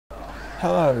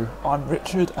Hello, I'm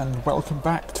Richard and welcome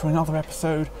back to another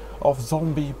episode of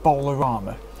Zombie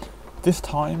Bowl-O-Rama. This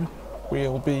time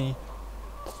we'll be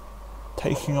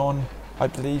taking on, I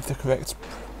believe the correct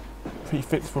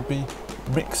prefix would be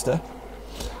Mixter.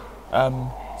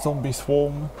 Zombie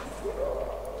swarm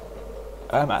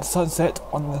at sunset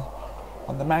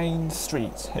on the main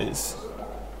street. It's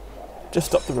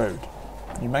just up the road.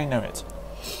 You may know it.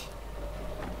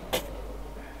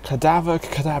 Cadaver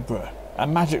Cadabra. A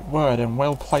magic word and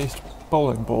well-placed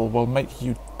bowling ball will make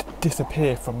you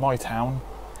disappear from my town.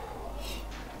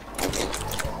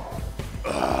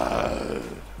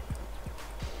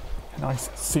 Nice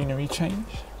scenery change.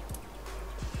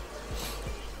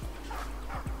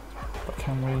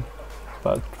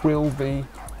 But will the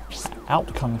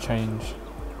outcome change?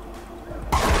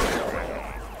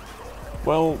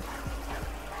 Well,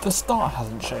 the start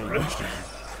hasn't changed.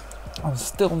 I'm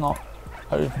still not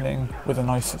opening with a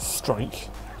nice strike.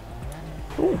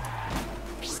 Ooh,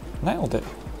 nailed it.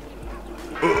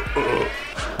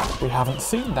 We haven't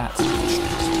seen that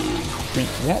streak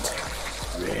yet.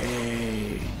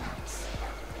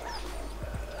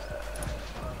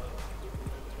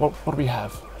 What do we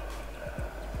have?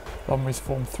 Zombies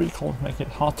form 3 columns, making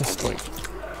it hard to strike.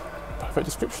 Perfect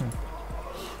description.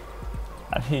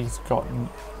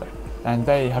 And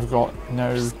they have got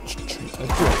no treat. I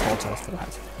do apologise for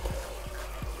that.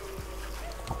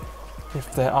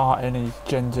 If there are any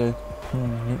gender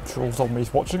neutral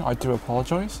zombies watching, I do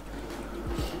apologise.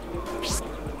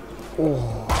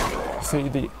 Oh, see,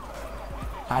 the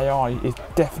AI is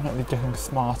definitely getting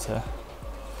smarter,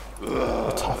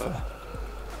 or tougher,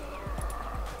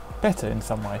 better in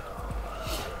some way.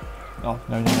 Oh,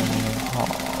 no. Oh.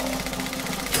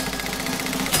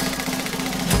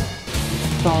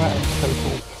 Star and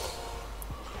total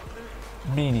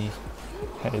meanie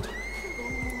head.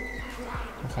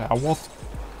 Okay, I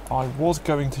was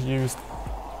going to use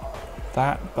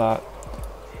that, but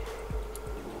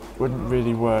wouldn't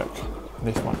really work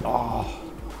this one. Oh,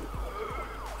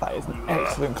 that is an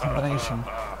excellent combination.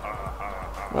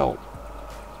 Well,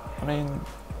 I mean,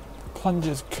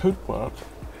 plungers could work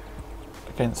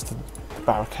against the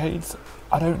barricades.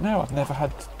 I don't know, I've never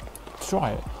had to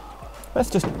try it. Let's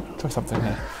just try something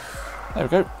here. There we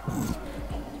go.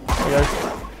 There we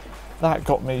go. That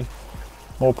got me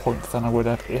more points than I would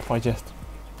have if I just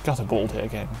gutterballed it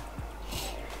again.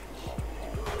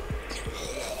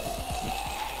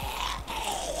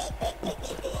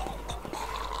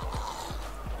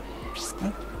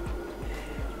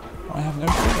 I have no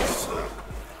points.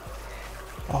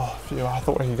 Oh, phew, I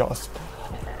thought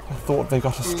they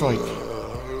got a strike.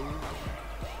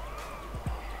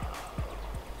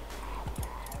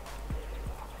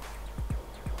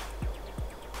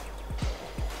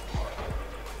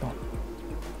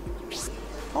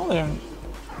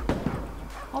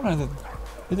 Oh no,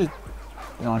 they did.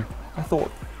 No, I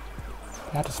thought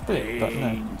they had a split, but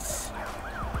no.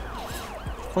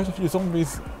 Quite a few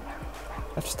zombies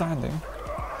left standing.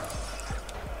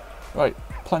 Right,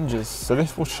 plungers. So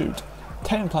this will shoot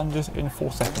 10 plungers in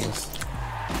 4 seconds.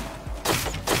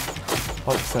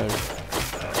 Like so.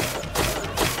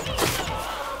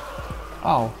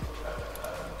 Oh.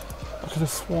 I could have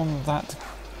sworn that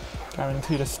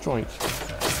guaranteed a strike.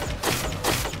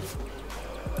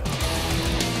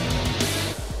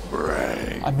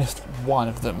 I missed one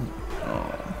of them.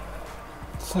 Oh,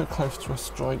 so close to a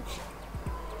strike.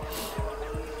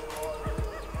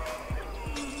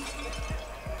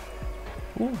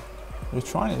 Ooh, we're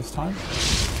trying it this time.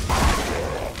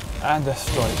 And a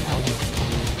strike.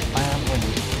 I am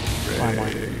winning. Why am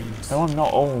I? No, I'm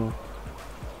not. Oh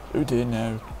dear,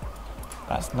 no.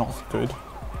 That's not good.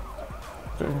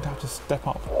 I'm going to have to step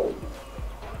up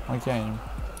my game.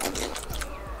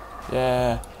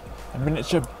 Yeah, a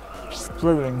miniature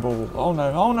rolling ball. Oh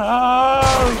no, oh no!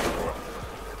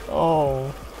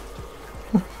 Oh.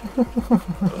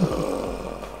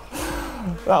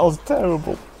 That was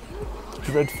terrible.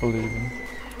 Dreadful even.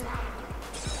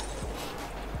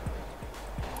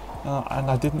 And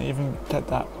I didn't even get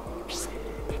that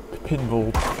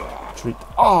pinball treat.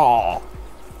 Oh!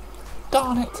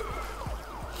 Darn it!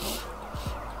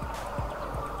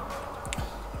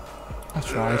 I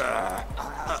tried.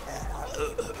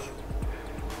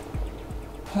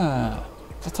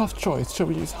 It's a tough choice. Shall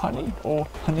we use honey or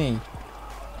honey?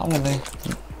 I'm going to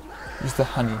use the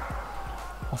honey.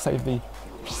 I'll save the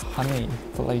honey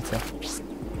for later.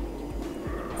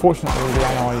 Fortunately, the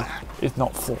AI is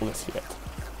not flawless yet.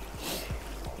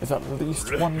 There's at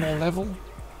least one more level,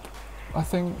 I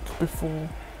think, before...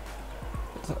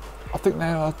 I think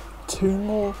there are 2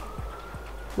 more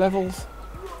levels.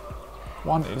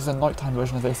 One is a nighttime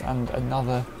version of this and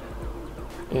another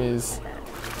is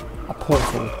a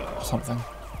portal or something,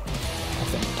 I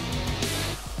think.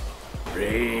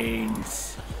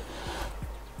 Brains.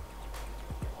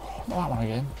 Not that one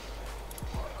again.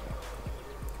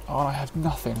 Oh, I have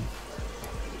nothing.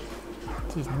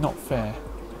 This is not fair.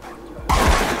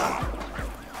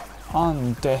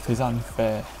 Death is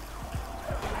unfair.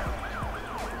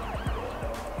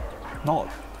 Not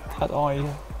that I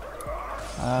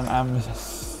am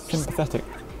sympathetic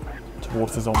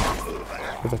towards the zombies.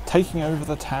 With taking over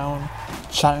the town,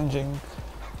 challenging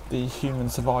the human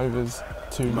survivors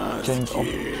to games of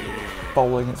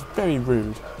bowling. It's very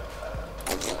rude.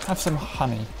 Have some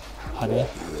honey. Honey.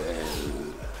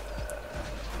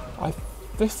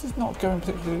 This is not going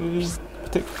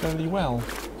particularly well.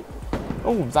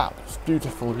 Oh, that was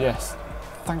beautiful, yes.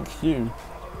 Thank you.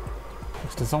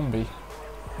 Mr. Zombie.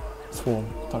 Swarm.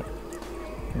 Sorry.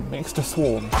 Mr.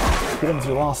 Swarm. Swarm's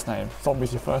your last name.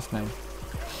 Zombie's your first name.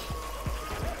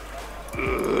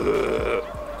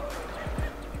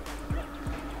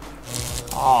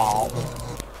 Oh.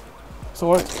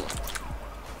 Sorry.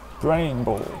 Brain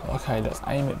ball. Okay, let's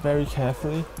aim it very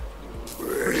carefully.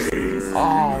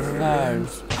 Oh no.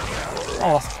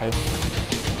 Oh, that's okay.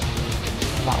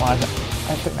 That one, I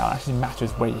don't think that actually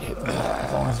matters where you hit them.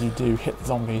 As long as you do hit the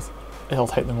zombies, it'll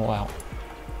take them all out.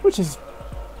 Which is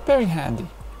very handy.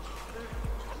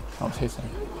 Oh, it's his turn.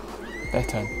 Their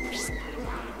turn.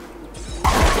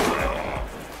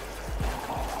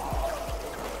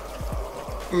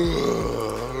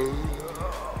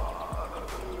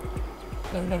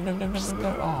 No, no, no, no, no, no,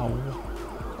 no. Oh.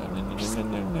 No, no, no, no,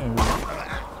 no, no, no.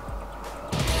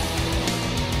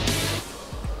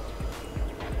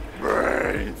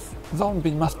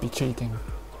 Zombie must be cheating.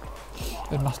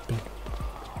 They must be.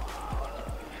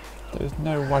 There's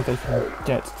no way they can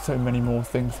get so many more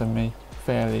things than me,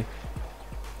 fairly.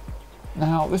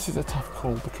 Now, this is a tough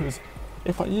call because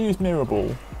if I use Mirror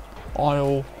Ball,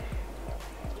 I'll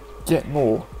get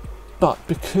more. But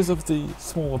because of the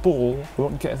smaller ball, I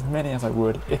won't get as many as I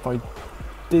would if I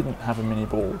didn't have a mini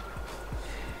ball.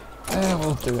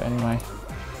 We'll do it anyway.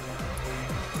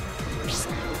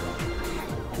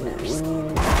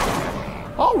 Ooh.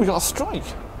 Oh, we got a strike!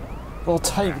 We'll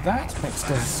take that,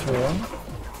 Mr. Swarm.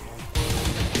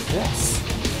 Yes.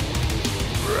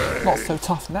 Not so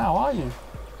tough now, are you?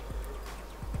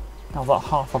 Now that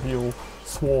half of your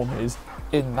swarm is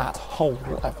in that hole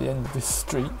at the end of this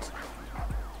street.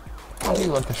 How do you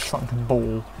like a shrunken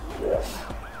ball?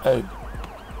 Oh.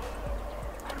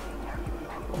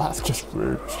 Well, that's just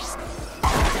rude.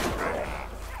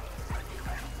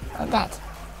 And that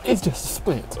is just a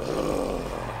split.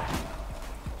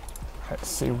 Let's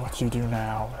see what you do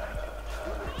now.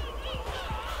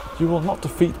 You will not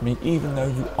defeat me even though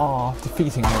you are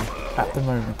defeating me at the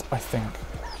moment, I think.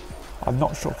 I'm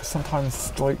not sure because sometimes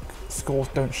strike scores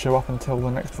don't show up until the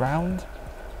next round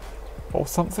or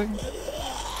something.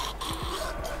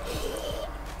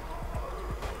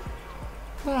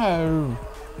 No!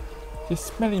 You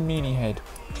smelly meanie head.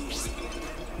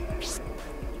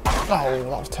 Oh, that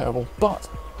was terrible. But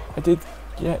I did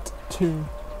get 2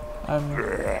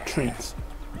 treats,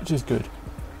 which is good.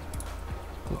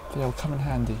 They'll come in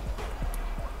handy.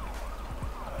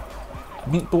 A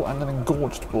meatball and an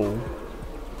engorged ball.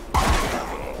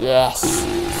 Yes!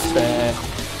 Spare.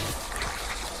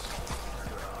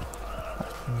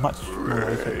 Much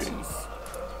more like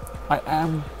I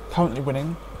am currently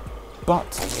winning, but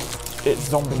it's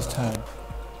Zombie's turn.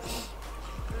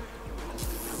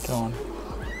 Go on.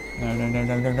 No, no, no,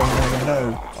 no, no, no, no, no,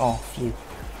 no. Oh, phew.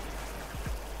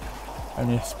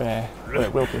 Only a spare. Well,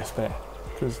 it will be a spare.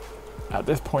 Because at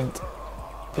this point,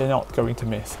 they're not going to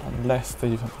miss unless they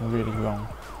do something really wrong.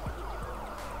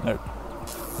 No.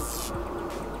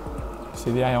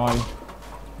 See, the AI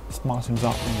smartens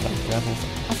up in later levels,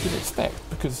 as you'd expect,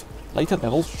 because later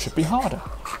levels should be harder.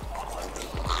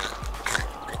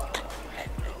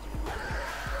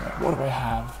 What do I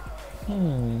have?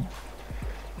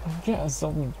 I'll get a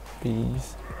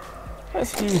zombies.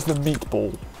 Let's use the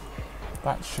meatball.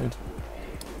 That should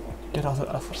get us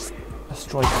a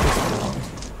strike this round.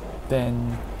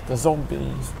 Then the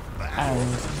zombies and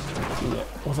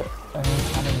was it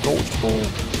an engorged ball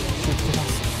should get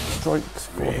us strikes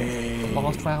for the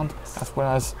last round, as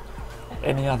well as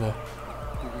any other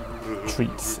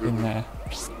treats in there.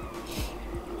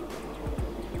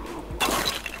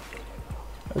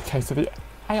 Okay, so the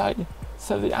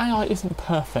AI isn't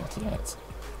perfect yet.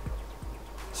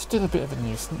 Still a bit of a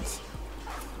nuisance,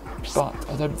 but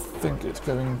I don't think it's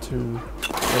going to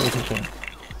go to think.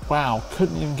 Wow,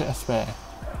 couldn't even get a spare.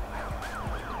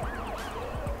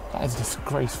 That is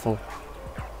disgraceful.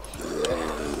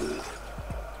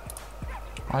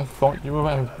 I thought you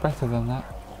were better than that.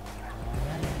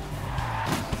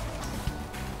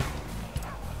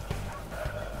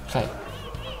 Okay.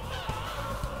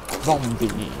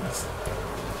 Zombies.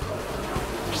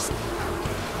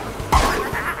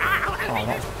 Oh,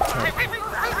 that's terrible.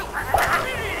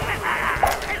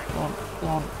 Go on, go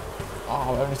on.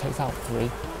 Oh, it only takes out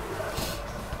 3.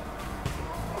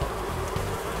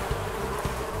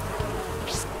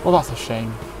 Well, that's a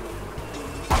shame.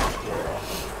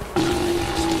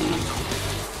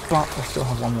 But I still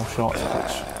have one more shot,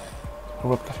 which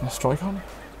we're getting a strike on.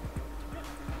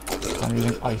 I'm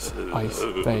using ice,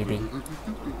 baby.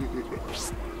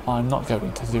 I'm not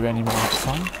going to do any more next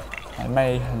time. I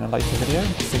may in a later video,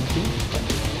 simply.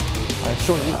 I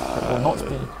assure you it will not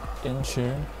be in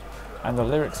tune and the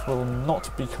lyrics will not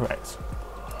be correct.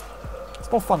 It's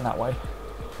more fun that way.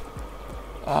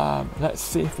 Let's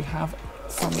see if we have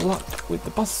some luck with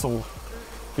the buzzsaw.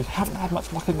 We haven't had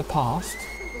much luck in the past,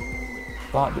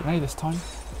 but we may this time.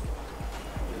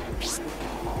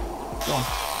 Go on.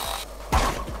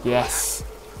 Yes.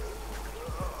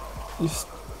 You've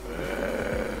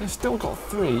still got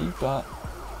 3, but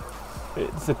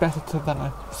it's a better than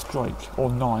a strike,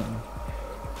 or 9.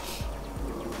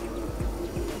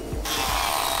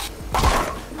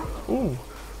 Ooh.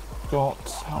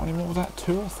 Got, how many more was that?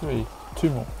 2 or 3? 2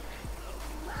 more.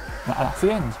 And that's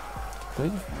the end, I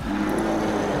believe.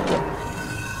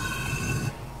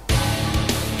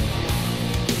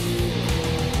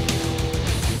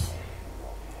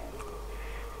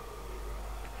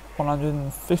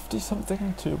 150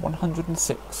 something to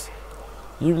 106.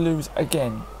 You lose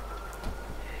again.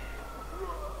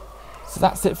 So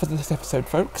that's it for this episode,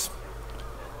 folks.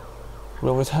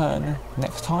 We'll return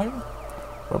next time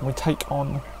when we take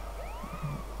on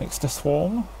Mixed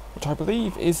Swarm, which I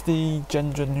believe is the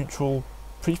gender neutral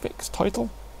prefix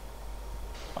title.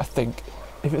 I think.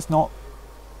 If it's not,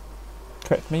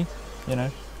 correct me, you know,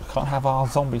 I can't have our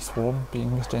zombie swarm being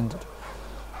misgendered.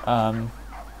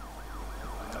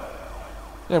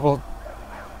 Yeah, we'll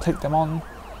take them on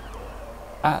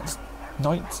at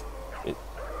night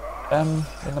in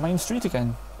the main street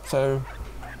again. So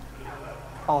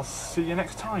I'll see you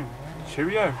next time.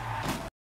 Cheerio.